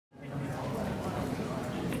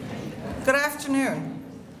Good afternoon.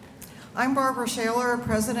 I'm Barbara Shaler,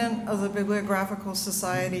 President of the Bibliographical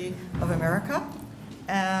Society of America,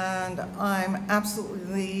 and I'm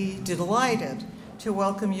absolutely delighted to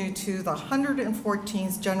welcome you to the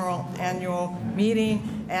 114th General Annual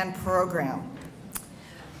Meeting and Program.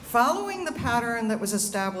 Following the pattern that was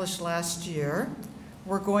established last year,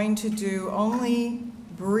 we're going to do only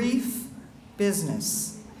brief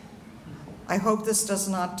business. I hope this does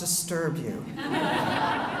not disturb you.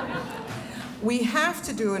 We have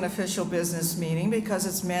to do an official business meeting because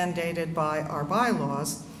it's mandated by our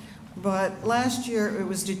bylaws, but last year it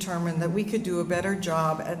was determined that we could do a better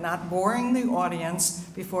job at not boring the audience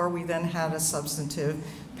before we then had a substantive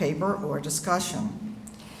paper or discussion.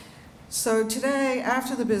 So today,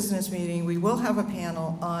 after the business meeting, we will have a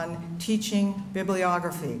panel on teaching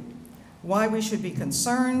bibliography, why we should be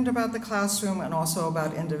concerned about the classroom and also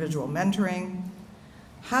about individual mentoring.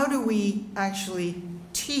 How do we actually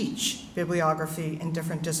teach bibliography in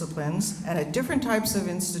different disciplines and at different types of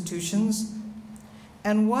institutions?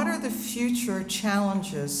 And what are the future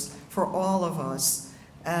challenges for all of us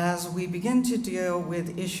as we begin to deal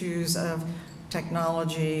with issues of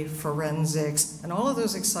technology, forensics, and all of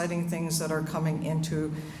those exciting things that are coming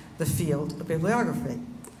into the field of bibliography?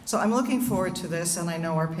 So I'm looking forward to this, and I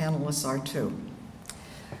know our panelists are too.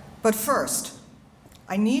 But first,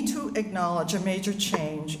 I need to acknowledge a major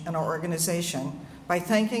change in our organization by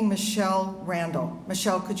thanking Michelle Randall.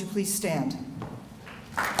 Michelle, could you please stand?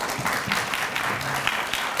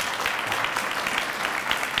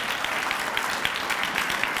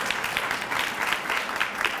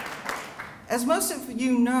 As most of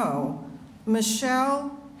you know,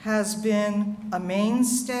 Michelle has been a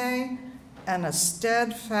mainstay and a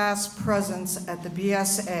steadfast presence at the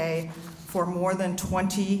BSA for more than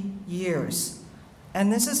 20 years. And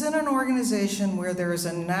this is in an organization where there is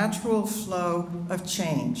a natural flow of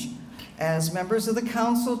change. As members of the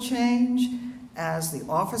council change, as the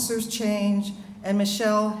officers change, and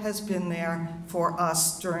Michelle has been there for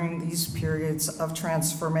us during these periods of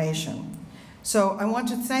transformation. So I want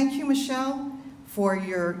to thank you, Michelle, for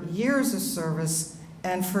your years of service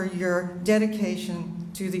and for your dedication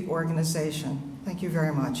to the organization. Thank you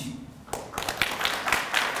very much.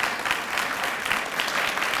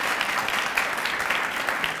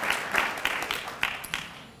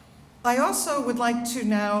 I also would like to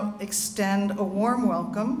now extend a warm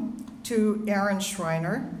welcome to Aaron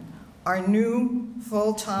Schreiner, our new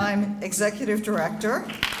full-time executive director,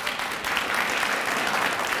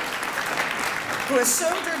 who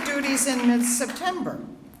assumed her duties in mid-September.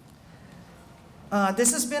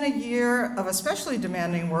 This has been a year of especially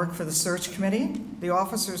demanding work for the search committee, the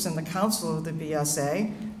officers and the council of the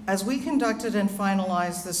BSA, as we conducted and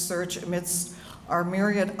finalized this search amidst our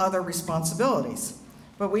myriad other responsibilities.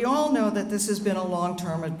 But we all know that this has been a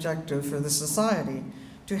long-term objective for the society,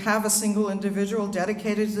 to have a single individual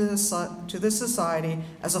dedicated to the society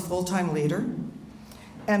as a full-time leader.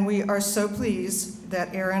 And we are so pleased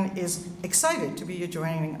that Aaron is excited to be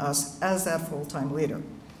joining us as that full-time leader.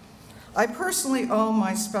 I personally owe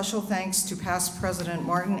my special thanks to past President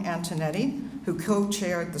Martin Antonetti, who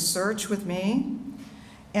co-chaired the search with me,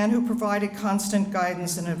 and who provided constant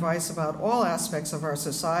guidance and advice about all aspects of our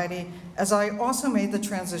society, as I also made the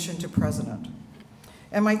transition to president.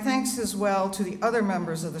 And my thanks as well to the other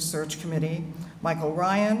members of the search committee, Michael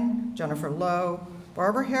Ryan, Jennifer Lowe,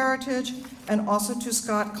 Barbara Heritage, and also to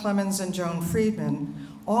Scott Clemens and Joan Friedman,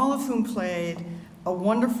 all of whom played a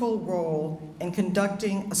wonderful role in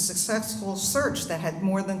conducting a successful search that had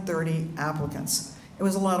more than 30 applicants. It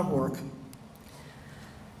was a lot of work.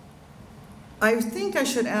 I think I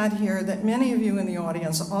should add here that many of you in the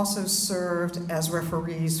audience also served as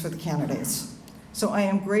referees for the candidates. So I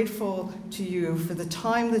am grateful to you for the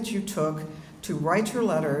time that you took to write your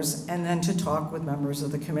letters and then to talk with members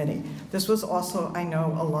of the committee. This was also, I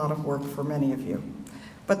know, a lot of work for many of you.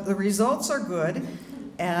 But the results are good,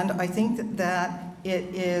 and I think that it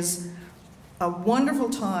is a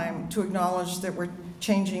wonderful time to acknowledge that we're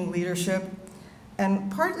changing leadership,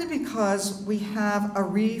 and partly because we have a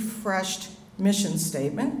refreshed mission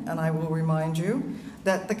statement, and I will remind you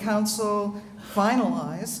that the council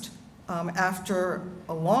finalized after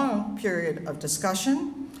a long period of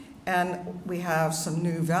discussion, and we have some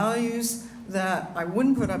new values that I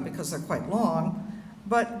wouldn't put up because they're quite long,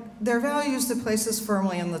 but they're values that place us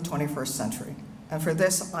firmly in the 21st century. And for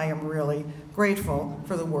this, I am really grateful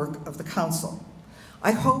for the work of the council.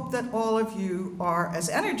 I hope that all of you are as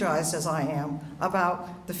energized as I am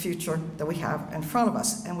about the future that we have in front of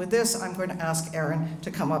us. And with this, I'm going to ask Aaron to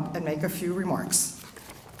come up and make a few remarks.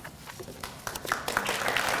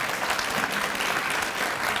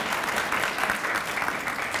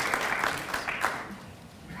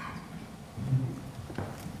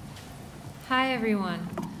 Hi, everyone.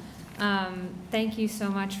 Thank you so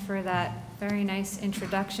much for that very nice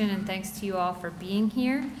introduction, and thanks to you all for being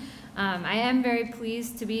here. I am very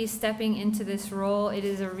pleased to be stepping into this role. It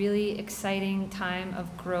is a really exciting time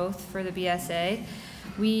of growth for the BSA.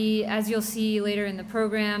 We, as you'll see later in the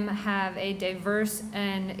program, have a diverse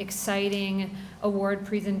and exciting award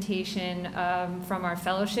presentation from our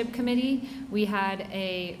fellowship committee. We had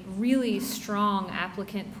a really strong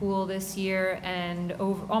applicant pool this year and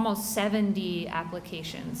almost 70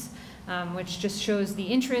 applications, which just shows the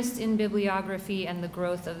interest in bibliography and the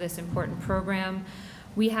growth of this important program.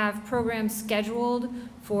 We have programs scheduled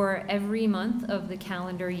for every month of the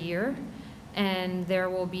calendar year, and there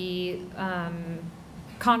will be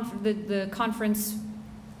the conference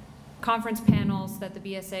panels that the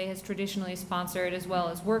BSA has traditionally sponsored, as well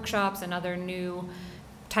as workshops and other new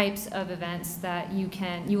types of events that you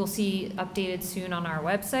will see updated soon on our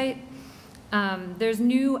website. There's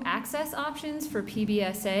new access options for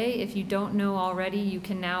PBSA. If you don't know already, you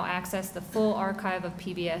can now access the full archive of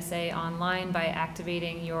PBSA online by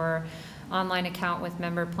activating your online account with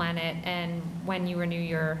MemberPlanet and when you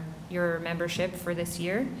renew your membership for this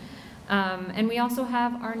year. And we also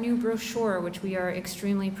have our new brochure, which we are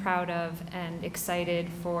extremely proud of and excited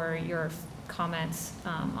for your comments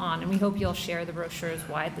on, and we hope you'll share the brochures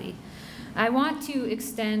widely. I want to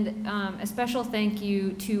extend a special thank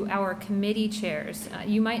you to our committee chairs.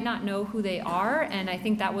 You might not know who they are, and I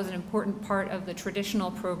think that was an important part of the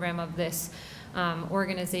traditional program of this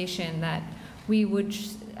organization, that we would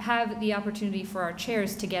have the opportunity for our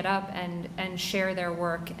chairs to get up and share their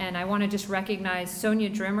work. And I want to just recognize Sonia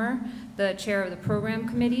Drimmer, the chair of the program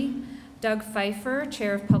committee, Doug Pfeiffer,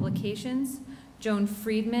 chair of publications, Joan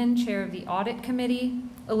Friedman, chair of the audit committee,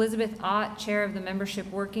 Elizabeth Ott, chair of the membership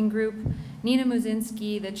working group, Nina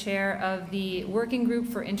Muzinski, the chair of the working group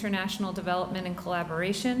for international development and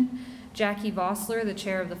collaboration, Jackie Vossler, the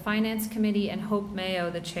chair of the finance committee, and Hope Mayo,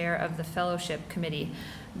 the chair of the fellowship committee.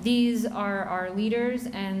 These are our leaders,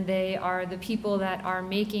 and they are the people that are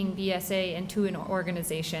making BSA into an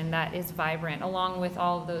organization that is vibrant, along with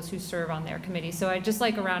all of those who serve on their committee. So I'd just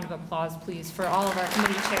like a round of applause, please, for all of our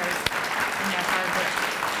committee chairs and their hard work.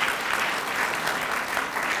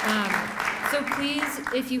 So please,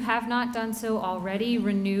 if you have not done so already,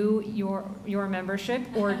 renew your membership,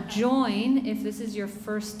 or join if this is your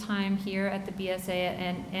first time here at the BSA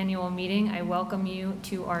annual meeting. I welcome you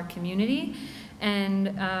to our community.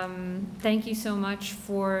 And thank you so much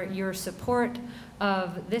for your support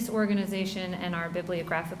of this organization and our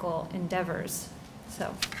bibliographical endeavors.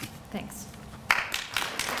 So, thanks.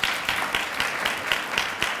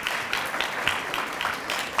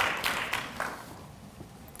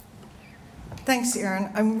 Thanks,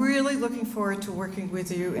 Erin. I'm really looking forward to working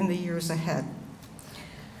with you in the years ahead.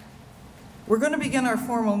 We're going to begin our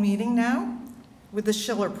formal meeting now with the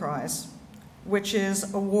Schiller Prize, which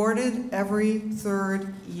is awarded every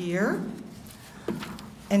third year.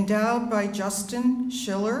 Endowed by Justin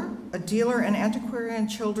Schiller, a dealer in antiquarian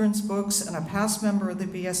children's books and a past member of the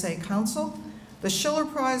BSA Council, the Schiller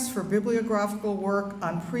Prize for bibliographical work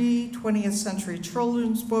on pre-20th century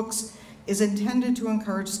children's books is intended to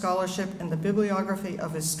encourage scholarship in the bibliography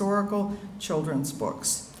of historical children's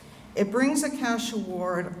books. It brings a cash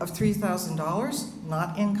award of $3,000,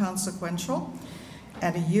 not inconsequential,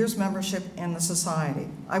 and a year's membership in the society.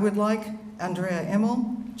 I would like Andrea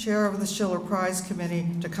Immel, chair of the Schiller Prize Committee,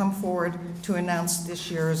 to come forward to announce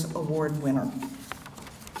this year's award winner.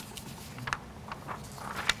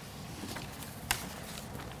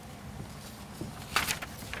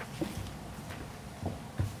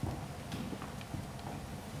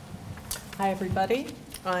 Hi, everybody.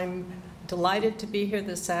 I'm delighted to be here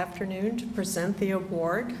this afternoon to present the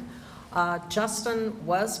award. Justin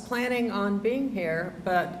was planning on being here,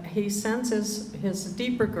 but he sends his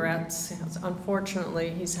deep regrets. Unfortunately,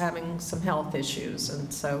 he's having some health issues,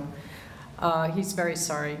 and so he's very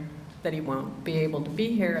sorry that he won't be able to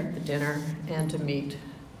be here at the dinner and to meet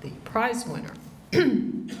the prize winner.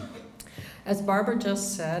 As Barbara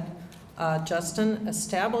just said, Justin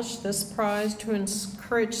established this prize to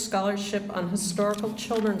encourage scholarship on historical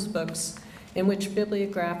children's books in which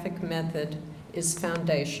bibliographic method is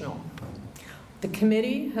foundational. The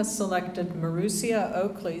committee has selected Marussia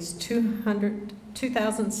Oakley's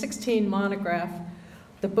 2016 monograph,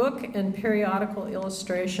 The Book and Periodical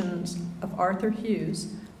Illustrations of Arthur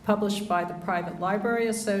Hughes, published by the Private Library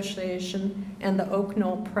Association and the Oak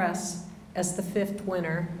Knoll Press, as the 5th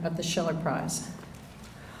winner of the Schiller Prize.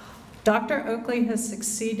 Dr. Oakley has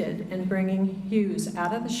succeeded in bringing Hughes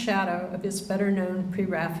out of the shadow of his better-known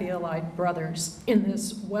pre-Raphaelite brothers in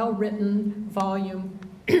this well-written volume,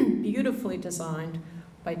 beautifully designed,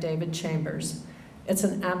 by David Chambers. It's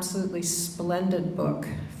an absolutely splendid book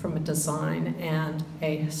from a design and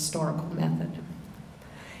a historical method.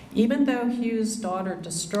 Even though Hughes' daughter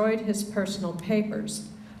destroyed his personal papers,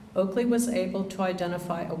 Oakley was able to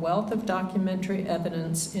identify a wealth of documentary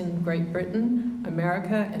evidence in Great Britain,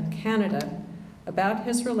 America, and Canada about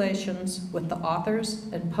his relations with the authors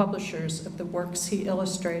and publishers of the works he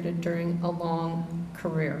illustrated during a long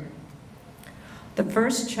career. The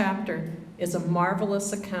first chapter is a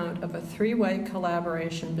marvelous account of a three-way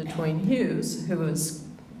collaboration between Hughes, who was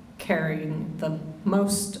carrying the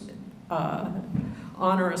most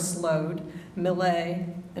onerous load, Millet,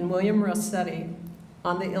 and William Rossetti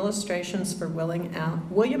on the illustrations for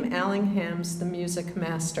William Allingham's The Music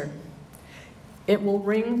Master. It will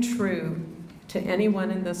ring true to anyone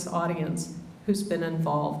in this audience who's been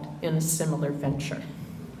involved in a similar venture.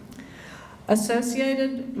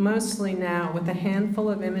 Associated mostly now with a handful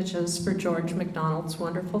of images for George MacDonald's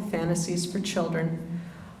Wonderful Fantasies for Children,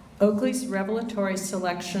 Oakley's revelatory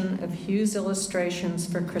selection of Hughes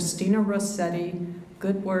illustrations for Christina Rossetti,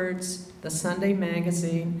 Good Words, The Sunday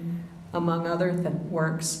Magazine, among other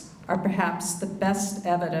works, are perhaps the best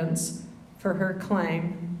evidence for her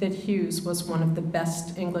claim that Hughes was one of the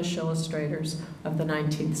best English illustrators of the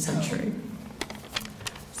 19th century.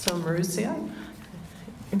 So, Marussia.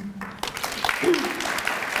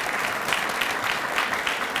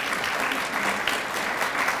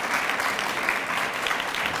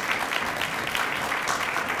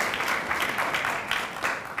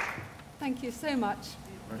 Thank you so much.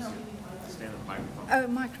 Stand at the microphone. Oh,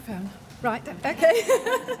 microphone. Right, okay.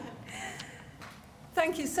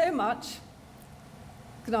 Thank you so much.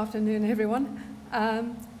 Good afternoon, everyone.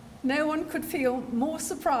 No one could feel more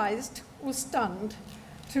surprised or stunned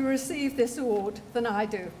to receive this award than I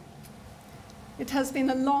do. It has been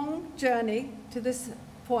a long journey to this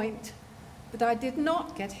point, but I did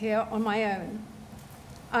not get here on my own.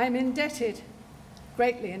 I am indebted,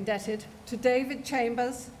 greatly indebted, to David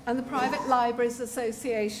Chambers and the Private Libraries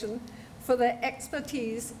Association for their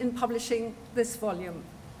expertise in publishing this volume.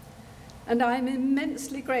 And I am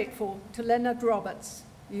immensely grateful to Leonard Roberts,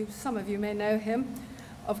 some of you may know him,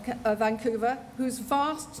 of Vancouver, whose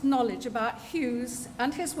vast knowledge about Hughes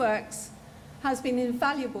and his works has been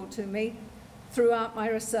invaluable to me throughout my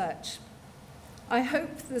research. I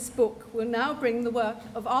hope this book will now bring the work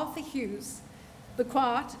of Arthur Hughes, the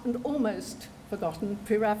quiet and almost forgotten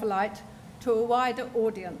Pre-Raphaelite, to a wider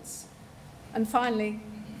audience. And finally,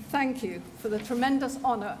 thank you for the tremendous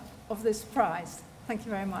honor of this prize. Thank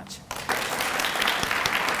you very much.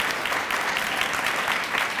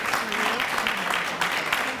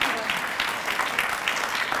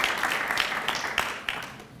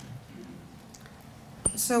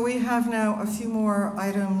 So we have now a few more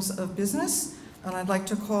items of business, and I'd like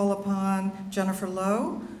to call upon Jennifer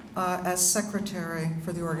Lowe as secretary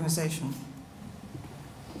for the organization.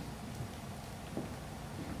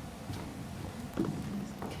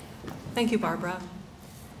 Thank you, Barbara.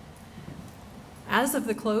 As of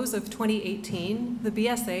the close of 2018, the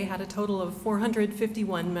BSA had a total of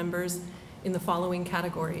 451 members in the following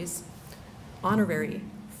categories: honorary,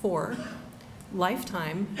 4,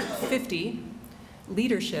 lifetime, 50,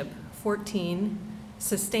 leadership, 14,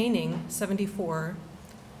 sustaining, 74,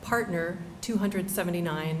 partner,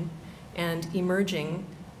 279, and emerging,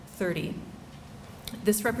 30.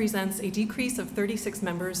 This represents a decrease of 36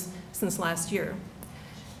 members since last year.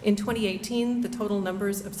 In 2018, the total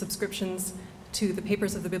numbers of subscriptions to the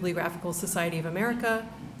papers of the Bibliographical Society of America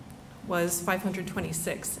was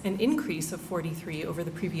 526, an increase of 43 over the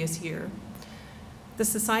previous year. The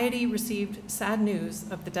Society received sad news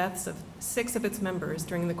of the deaths of 6 of its members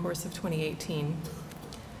during the course of 2018.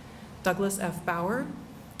 Douglas F. Bauer,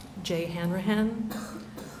 Jay Hanrahan,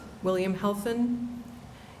 William Helfand,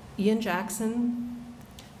 Ian Jackson,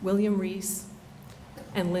 William Reese,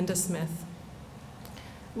 and Linda Smith.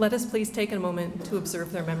 Let us please take a moment to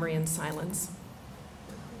observe their memory in silence.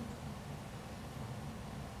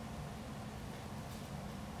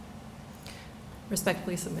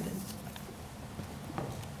 Respectfully submitted.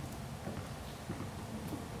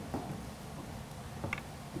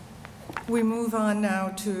 We move on now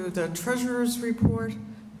to the treasurer's report,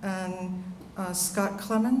 and Scott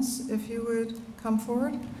Clemens, if you would come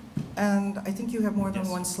forward. And I think you have more than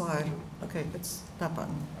one slide. Okay, it's that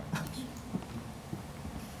button.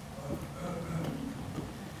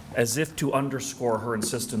 As if to underscore her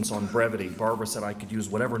insistence on brevity, Barbara said I could use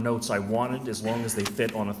whatever notes I wanted as long as they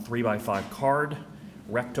fit on a 3x5 card,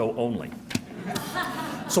 recto only.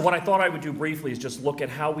 So what I thought I would do briefly is just look at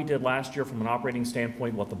how we did last year from an operating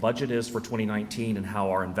standpoint, what the budget is for 2019, and how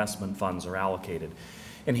our investment funds are allocated.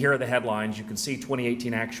 And here are the headlines. You can see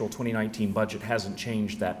 2018 actual, 2019 budget hasn't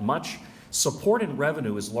changed that much. Support and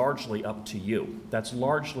revenue is largely up to you. That's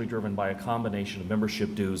largely driven by a combination of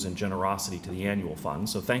membership dues and generosity to the annual fund,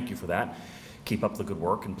 so thank you for that. Keep up the good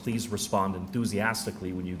work, and please respond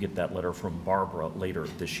enthusiastically when you get that letter from Barbara later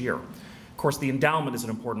this year. Of course, the endowment is an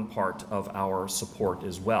important part of our support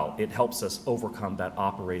as well. It helps us overcome that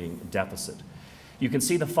operating deficit. You can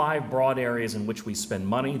see the 5 broad areas in which we spend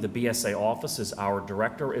money. The BSA office is our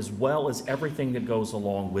director, as well as everything that goes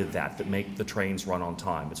along with that make the trains run on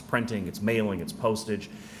time. It's printing, it's mailing, it's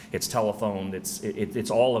postage, it's telephone,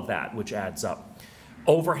 it's all of that, which adds up.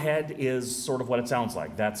 Overhead is sort of what it sounds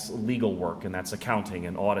like. That's legal work, and that's accounting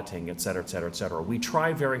and auditing, et cetera, et cetera, et cetera. We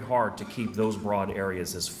try very hard to keep those broad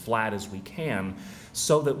areas as flat as we can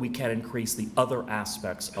so that we can increase the other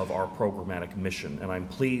aspects of our programmatic mission. And I'm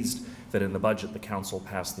pleased that in the budget the council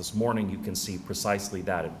passed this morning, you can see precisely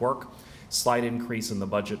that at work. Slight increase in the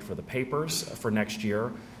budget for the papers for next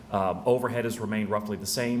year. Overhead has remained roughly the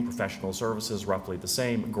same. Professional services roughly the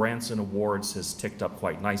same. Grants and awards has ticked up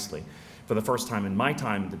quite nicely. For the first time in my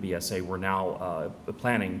time at the BSA, we're now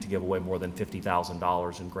planning to give away more than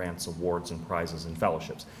 $50,000 in grants, awards, and prizes and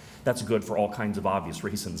fellowships. That's good for all kinds of obvious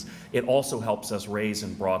reasons. It also helps us raise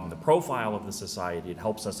and broaden the profile of the society. It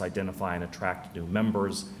helps us identify and attract new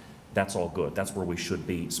members. That's all good. That's where we should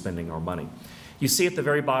be spending our money. You see at the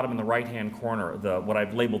very bottom in the right-hand corner, what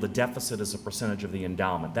I've labeled the deficit as a percentage of the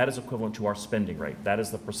endowment. That is equivalent to our spending rate. That is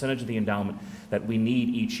the percentage of the endowment that we need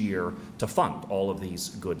each year to fund all of these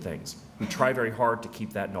good things. We try very hard to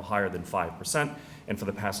keep that no higher than 5%, and for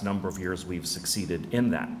the past number of years we've succeeded in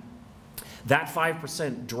that. That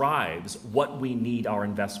 5% drives what we need our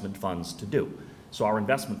investment funds to do. So our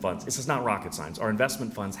investment funds, this is not rocket science, our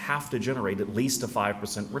investment funds have to generate at least a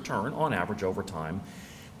 5% return on average over time,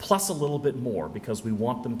 plus a little bit more, because we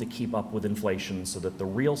want them to keep up with inflation so that the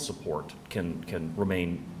real support can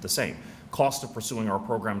remain the same. Cost of pursuing our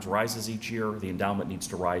programs rises each year. The endowment needs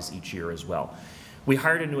to rise each year as well. We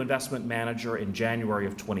hired a new investment manager in January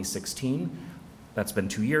of 2016. That's been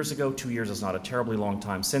 2 years ago. 2 years is not a terribly long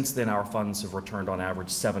time. Since then, our funds have returned on average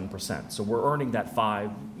 7%. So we're earning that 5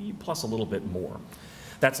 plus a little bit more.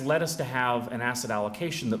 That's led us to have an asset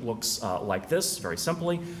allocation that looks like this, very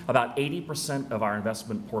simply. About 80% of our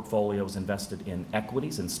investment portfolio is invested in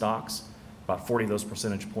equities and stocks, about 40 of those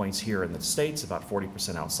percentage points here in the States, about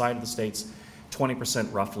 40% outside of the States,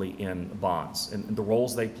 20% roughly in bonds. And the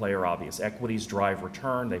roles they play are obvious. Equities drive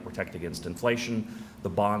return, they protect against inflation. The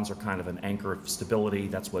bonds are kind of an anchor of stability.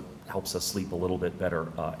 That's what helps us sleep a little bit better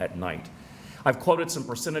at night. I've quoted some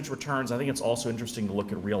percentage returns. I think it's also interesting to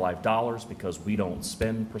look at real life dollars because we don't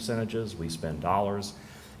spend percentages, we spend dollars.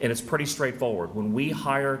 And it's pretty straightforward. When we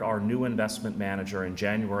hired our new investment manager in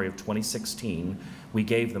January of 2016, we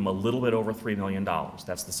gave them a little bit over $3 million.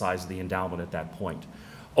 That's the size of the endowment at that point.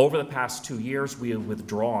 Over the past 2 years, we have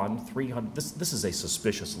withdrawn this is a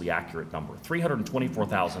suspiciously accurate number,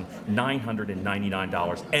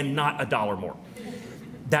 $324,999 and not a dollar more.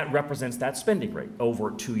 That represents that spending rate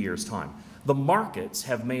over 2 years' time. The markets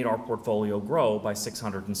have made our portfolio grow by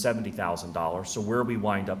 $670,000, so where we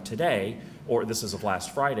wind up today, or this is of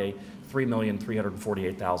last Friday,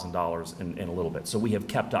 $3,348,000 in a little bit. So we have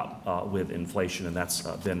kept up with inflation, and that's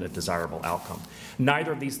been a desirable outcome.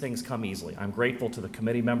 Neither of these things come easily. I'm grateful to the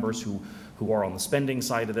committee members who are on the spending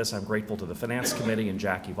side of this. I'm grateful to the Finance Committee and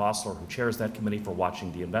Jackie Vossler, who chairs that committee, for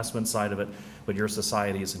watching the investment side of it. But your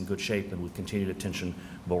society is in good shape, and with continued attention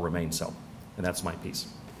will remain so. And that's my piece.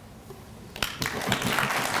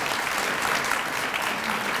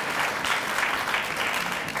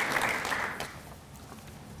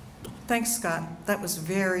 Thanks, Scott. That was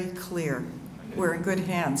very clear. We're in good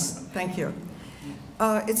hands. Thank you.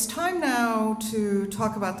 It's time now to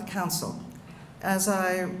talk about the council. As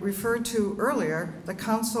I referred to earlier, the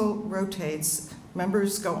council rotates.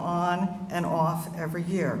 Members go on and off every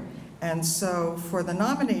year. And so for the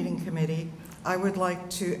nominating committee, I would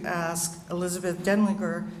like to ask Elizabeth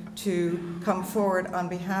Denlinger to come forward on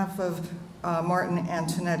behalf of Martin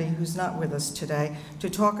Antonetti, who's not with us today, to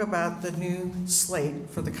talk about the new slate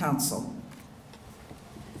for the council.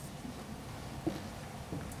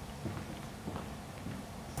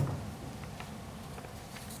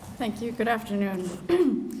 Thank you. Good afternoon.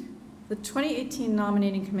 The 2018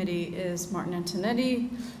 nominating committee is Martin Antonetti,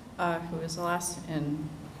 who is the last in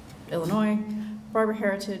Illinois, Barbara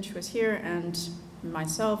Heritage, who is here, and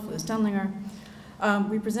myself, Liz Denlinger.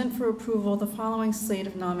 We present for approval the following slate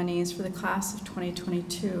of nominees for the class of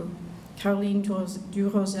 2022. Caroline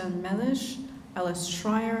Durosen-Mellish, Alice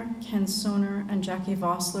Schreier, Ken Soner, and Jackie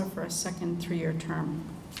Vossler for a second 3-year term.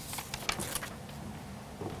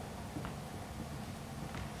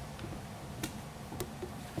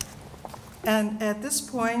 And at this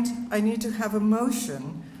point, I need to have a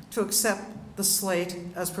motion to accept the slate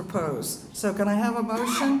as proposed. So can I have a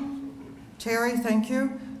motion? Terry, thank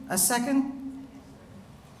you. A second?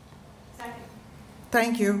 Second.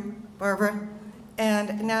 Thank you, Barbara.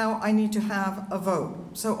 And now I need to have a vote.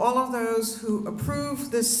 So all of those who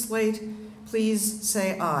approve this slate, please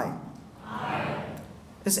say aye. Aye.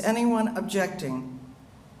 Is anyone objecting?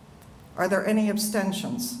 Are there any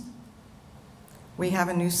abstentions? We have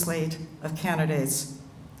a new slate of candidates.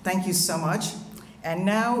 Thank you so much. And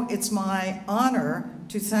now it's my honor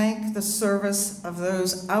to thank the service of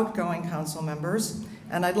those outgoing council members,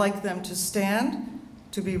 and I'd like them to stand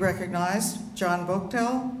to be recognized: John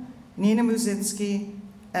Buchtel, Nina Musinski,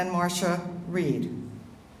 and Marcia Reed.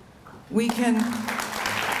 We can...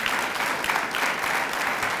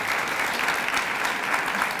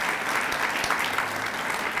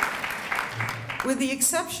 With the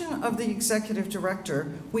exception of the executive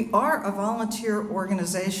director, we are a volunteer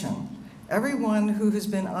organization. Everyone who has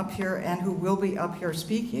been up here and who will be up here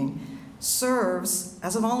speaking serves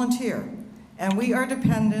as a volunteer. And we are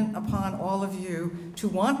dependent upon all of you to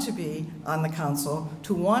want to be on the council,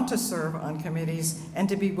 to want to serve on committees, and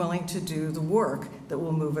to be willing to do the work that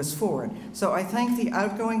will move us forward. So I thank the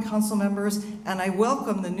outgoing council members, and I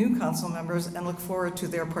welcome the new council members and look forward to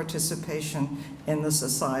their participation in the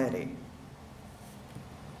society.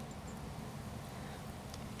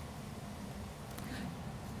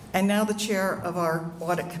 And now the chair of our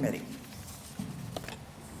audit committee,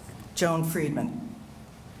 Joan Friedman.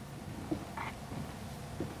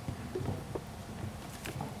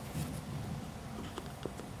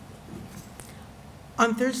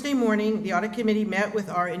 On Thursday morning, the audit committee met with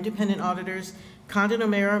our independent auditors, Condon,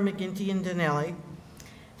 O'Mara, McGinty, and Donnelly.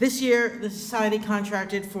 This year, the society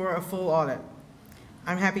contracted for a full audit.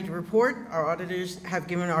 I'm happy to report our auditors have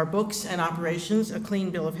given our books and operations a clean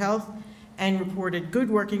bill of health and reported good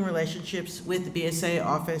working relationships with the BSA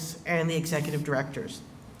office and the executive directors.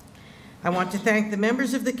 I want to thank the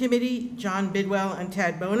members of the committee, John Bidwell and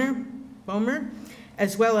Tad Bomer,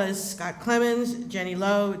 as well as Scott Clemens, Jenny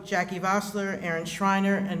Lowe, Jackie Vossler, Aaron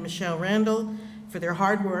Schreiner, and Michelle Randall for their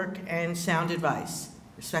hard work and sound advice.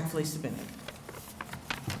 Respectfully submitted.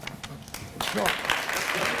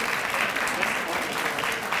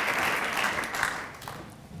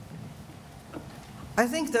 I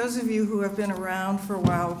think those of you who have been around for a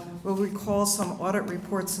while will recall some audit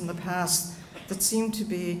reports in the past that seem to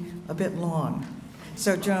be a bit long.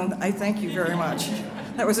 So Joan, I thank you very much.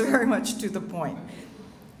 That was very much to the point.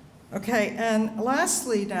 Okay, and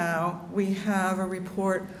lastly now, we have a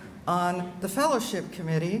report on the Fellowship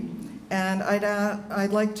Committee, and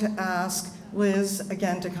I'd like to ask Liz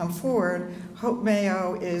again to come forward. Hope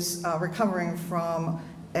Mayo is recovering from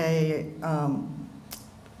a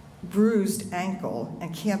bruised ankle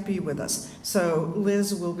and can't be with us. So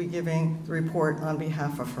Liz will be giving the report on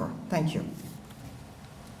behalf of her. Thank you.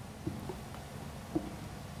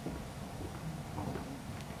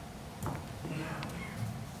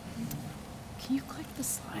 Can you click the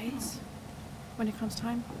slides when it comes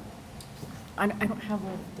time? I don't have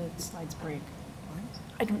where the slides break. What?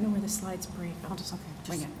 I don't know where the slides break. I'll just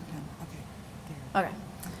bring it. Okay.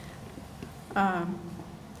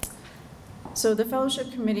 So the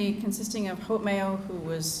Fellowship Committee, consisting of Hope Mayo, who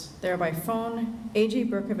was there by phone, A.J.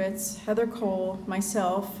 Berkowitz, Heather Cole,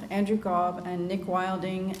 myself, Andrew Gobb, and Nick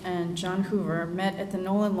Wilding, and John Hoover, met at the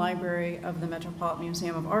Nolan Library of the Metropolitan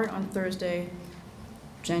Museum of Art on Thursday,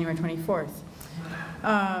 January 24th.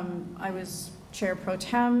 I was chair pro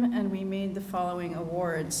tem, and we made the following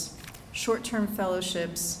awards. Short-term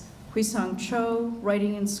fellowships: Huisong Cho,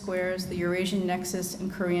 Writing in Squares, the Eurasian Nexus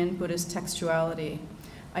in Korean Buddhist Textuality.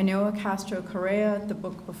 Inoa Castro Correa, The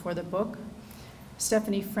Book Before the Book.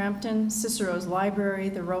 Stephanie Frampton, Cicero's Library,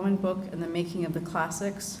 The Roman Book and the Making of the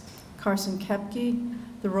Classics. Carson Kepke,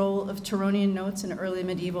 The Role of Tironian Notes in Early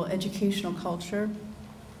Medieval Educational Culture.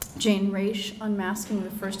 Jane Raish, Unmasking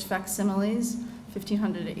the First Facsimiles,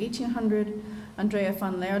 1500 to 1800. Andrea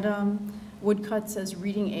van Leerdam, Woodcuts as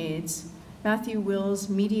Reading Aids. Matthew Wills,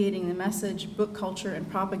 Mediating the Message, Book Culture and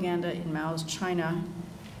Propaganda in Mao's China.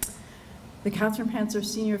 The Catherine Pantzer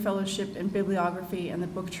Senior Fellowship in Bibliography and the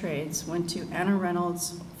Book Trades went to Anna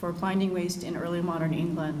Reynolds for Binding Waste in Early Modern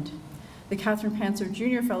England. The Catherine Pantzer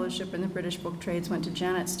Junior Fellowship in the British Book Trades went to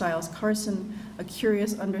Janet Stiles Carson, A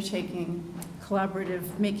Curious Undertaking,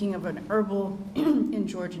 Collaborative Making of an Herbal in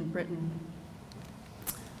Georgian Britain.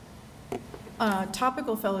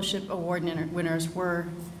 Topical Fellowship Award winners were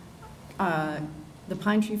the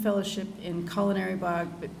Pine Tree Fellowship in Culinary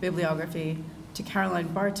Bibliography to Caroline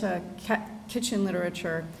Barta, Kitchen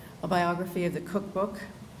Literature, a biography of the cookbook.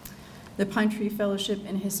 the Pine Tree Fellowship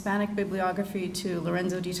in Hispanic Bibliography to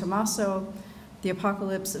Lorenzo Di Tommaso, the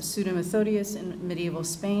Apocalypse of Pseudo Methodius in Medieval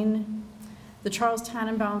Spain, the Charles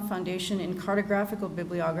Tannenbaum Foundation in Cartographical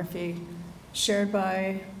Bibliography, shared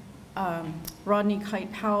by Rodney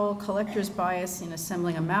Kite Powell, Collector's Bias in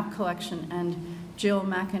Assembling a Map Collection, and Jill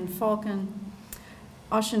Mackin-Falcon,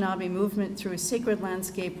 Anishinaabe Movement Through a Sacred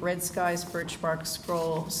Landscape, Red Skies, Birch Bark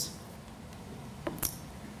Scrolls.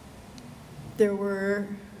 There were,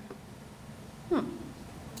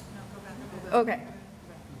 okay.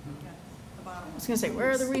 I was going to say,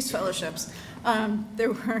 where are the Reese Fellowships?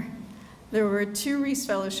 There were 2 Reese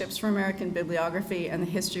Fellowships for American Bibliography and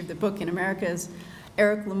the History of the Book in Americas.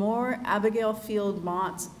 Eric Lamore, Abigail Field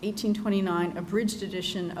Mott's 1829 abridged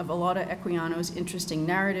edition of Alauda Equiano's Interesting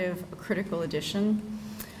Narrative, a critical edition,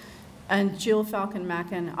 and Jill Falcon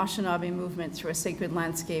Mackin, Anishinaabe Movement Through a Sacred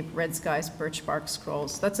Landscape, Red Skies, Birch Bark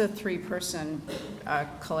Scrolls. That's a 3-person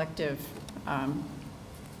collective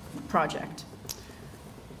project.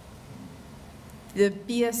 The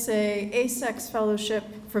BSA ASEX Fellowship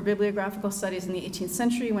for Bibliographical Studies in the 18th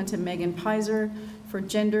Century went to Megan Pizer for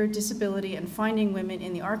Gender, Disability, and Finding Women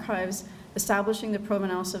in the Archives, Establishing the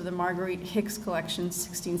Provenance of the Marguerite Hicks Collection,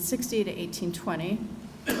 1660 to 1820.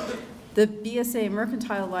 The BSA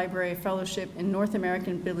Mercantile Library Fellowship in North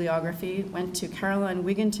American Bibliography went to Caroline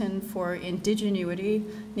Wigginton for Indigenuity,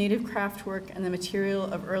 Native Craftwork, and the Material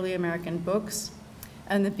of Early American Books.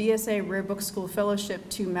 And the BSA Rare Book School Fellowship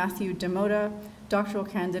to Matthew Demoda, doctoral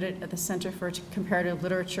candidate at the Center for Comparative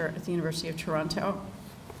Literature at the University of Toronto.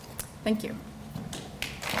 Thank you.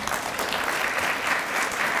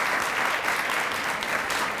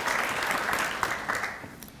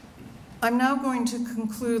 I'm now going to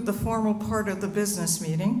conclude the formal part of the business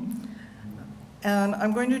meeting. And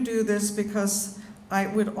I'm going to do this because I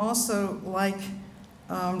would also like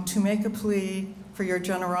to make a plea for your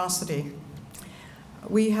generosity.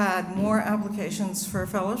 We had more applications for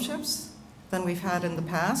fellowships than we've had in the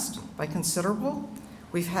past, by considerable.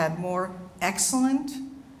 We've had more excellent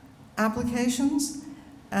applications,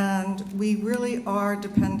 and we really are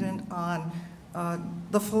dependent on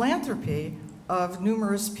the philanthropy of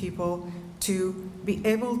numerous people to be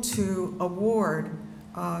able to award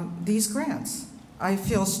these grants. I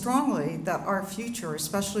feel strongly that our future,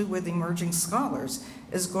 especially with emerging scholars,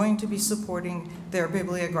 is going to be supporting their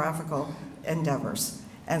bibliographical endeavors.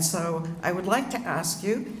 And so I would like to ask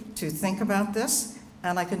you to think about this,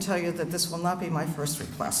 and I can tell you that this will not be my first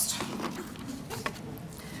request.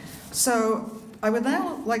 So I would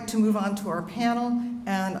now like to move on to our panel,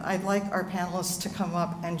 and I'd like our panelists to come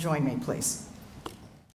up and join me, please.